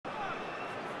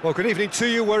Well, good evening to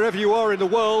you, wherever you are in the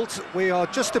world. We are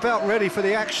just about ready for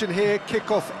the action here.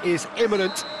 Kickoff is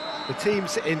imminent. The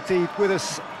team's indeed with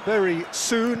us very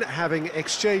soon, having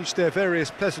exchanged their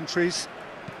various pleasantries.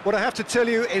 What I have to tell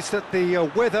you is that the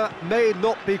weather may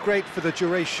not be great for the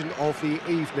duration of the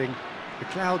evening. The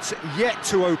clouds yet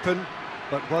to open,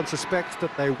 but one suspects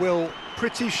that they will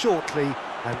pretty shortly.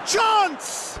 And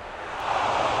chance!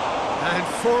 And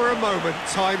for a moment,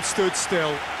 time stood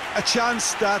still. A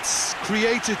chance that's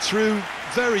created through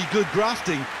very good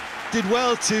grafting. Did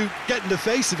well to get in the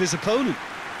face of his opponent.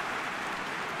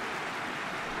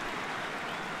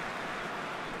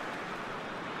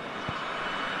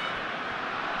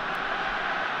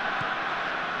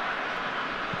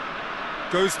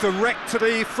 Goes direct to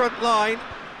the front line,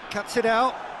 cuts it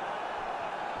out.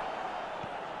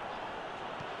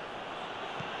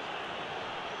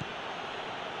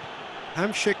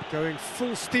 Hamšík going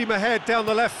full steam ahead down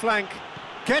the left flank.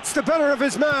 Gets the better of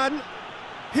his man.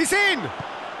 He's in!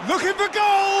 Looking for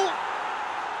goal!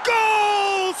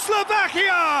 Goal!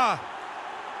 Slovakia!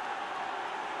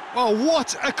 Oh,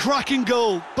 what a cracking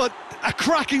goal, but a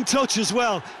cracking touch as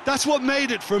well. That's what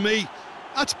made it for me.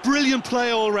 That's brilliant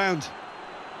play all round.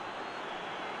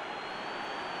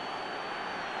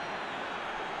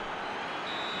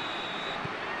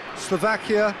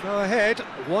 Slovakia go ahead,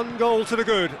 1 goal to the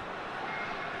good.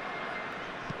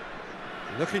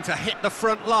 Looking to hit the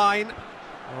front line.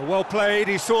 Oh, well played,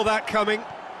 he saw that coming.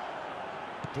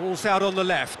 Ball's out on the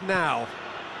left now.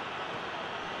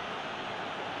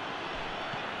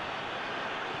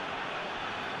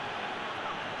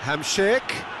 Hamšík.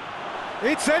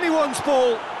 It's anyone's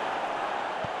ball.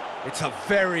 It's a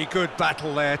very good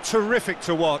battle there, terrific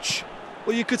to watch.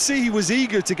 Well, you could see he was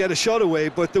eager to get a shot away,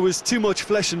 but there was too much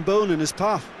flesh and bone in his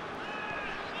path.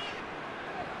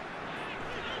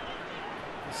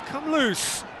 It's come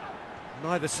loose.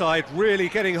 Neither side really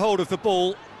getting hold of the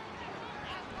ball.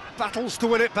 Battles to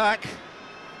win it back.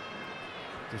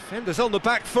 Defenders on the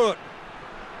back foot.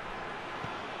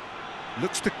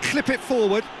 Looks to clip it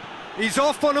forward. He's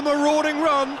off on a marauding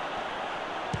run.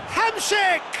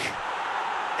 Hamšík!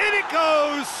 In it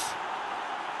goes!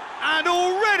 And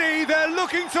already they're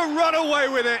looking to run away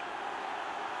with it.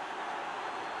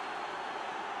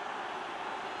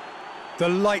 The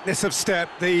lightness of step,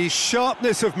 the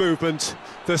sharpness of movement,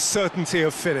 the certainty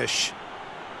of finish.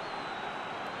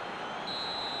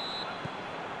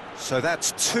 So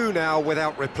that's 2 now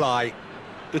without reply.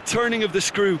 The turning of the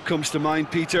screw comes to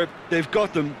mind, Peter. They've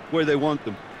got them where they want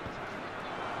them.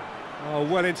 Oh,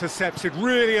 well intercepted,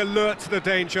 really alert to the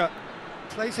danger.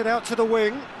 Plays it out to the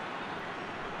wing.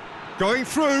 Going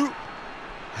through.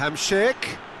 Hamšík.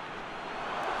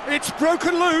 It's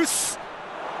broken loose.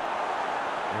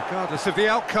 Regardless of the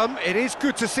outcome, it is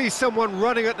good to see someone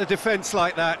running at the defence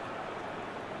like that.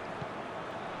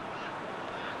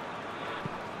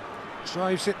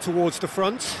 Drives it towards the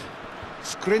front.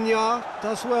 Skriniar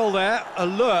does well there,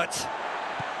 alert.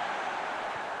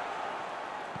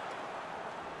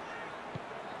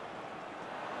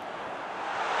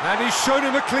 And he's shown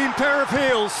him a clean pair of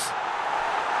heels.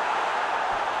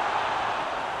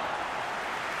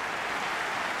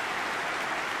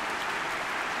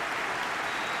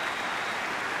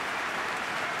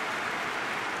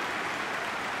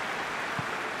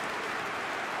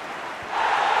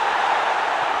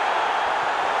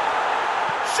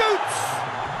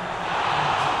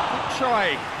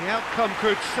 Try. The outcome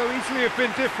could so easily have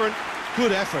been different.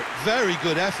 Good effort, very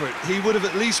good effort. He would have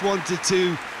at least wanted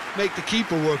to make the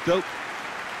keeper work, though.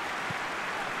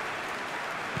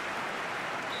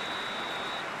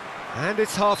 And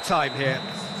it's half-time here.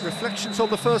 Reflections on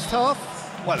the first half?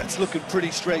 Well, it's looking pretty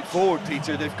straightforward,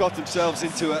 Peter. They've got themselves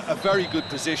into a very good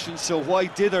position, so why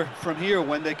dither from here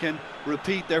when they can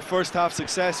repeat their first half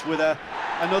success with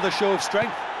another show of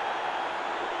strength?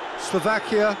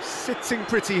 Slovakia sitting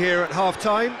pretty here at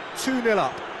half-time, 2-0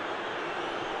 up.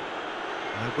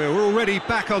 And we're already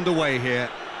back underway here.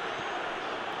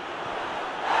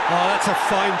 Oh, that's a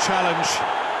fine challenge.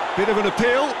 Bit of an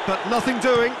appeal, but nothing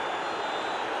doing.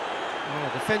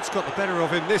 Oh, defence got the better of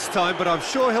him this time, but I'm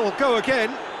sure he'll go again.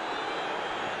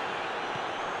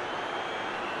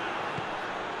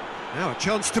 Now a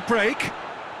chance to break.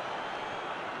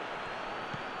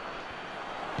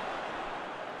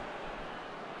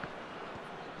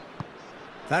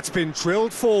 That's been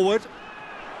drilled forward.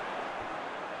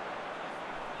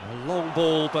 A long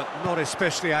ball, but not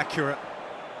especially accurate.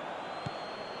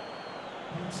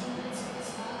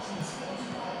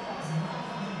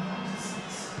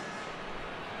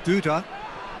 Duda.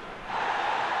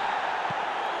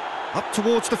 Up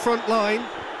towards the front line.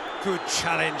 Good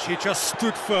challenge, he just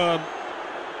stood firm.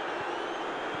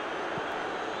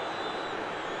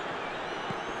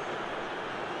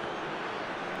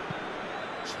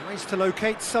 Tries to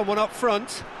locate someone up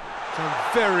front. Done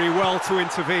very well to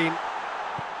intervene.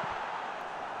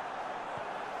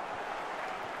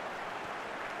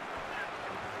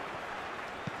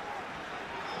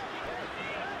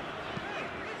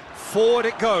 Forward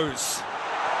it goes.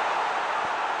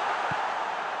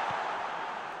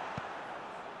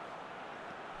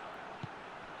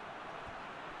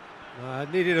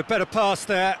 Needed a better pass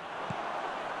there.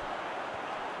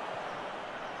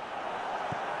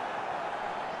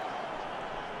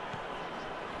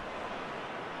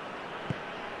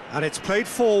 And it's played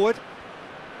forward.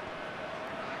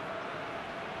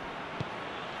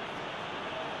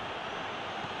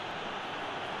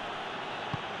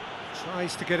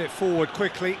 Tries to get it forward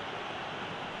quickly.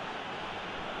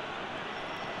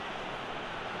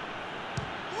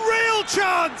 Real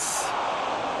chance!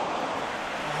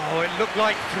 Oh, it looked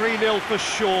like 3-0 for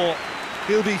sure.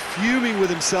 He'll be fuming with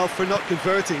himself for not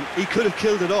converting. He could have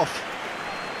killed it off.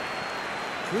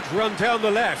 Good run down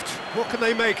the left. What can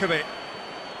they make of it?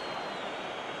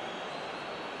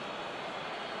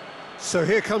 So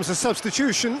here comes a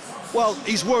substitution. Well,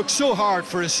 he's worked so hard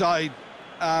for his side,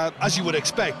 as you would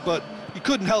expect, but you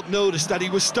couldn't help notice that he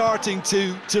was starting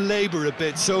to labour a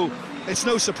bit, so it's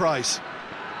no surprise.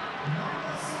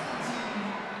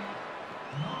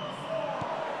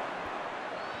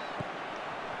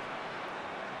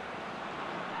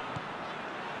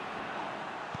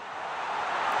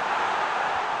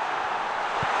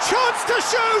 Chance to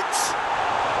shoot!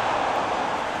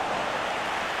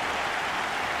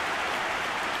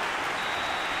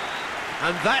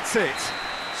 And that's it.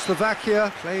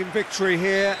 Slovakia claim victory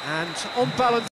here, and on balance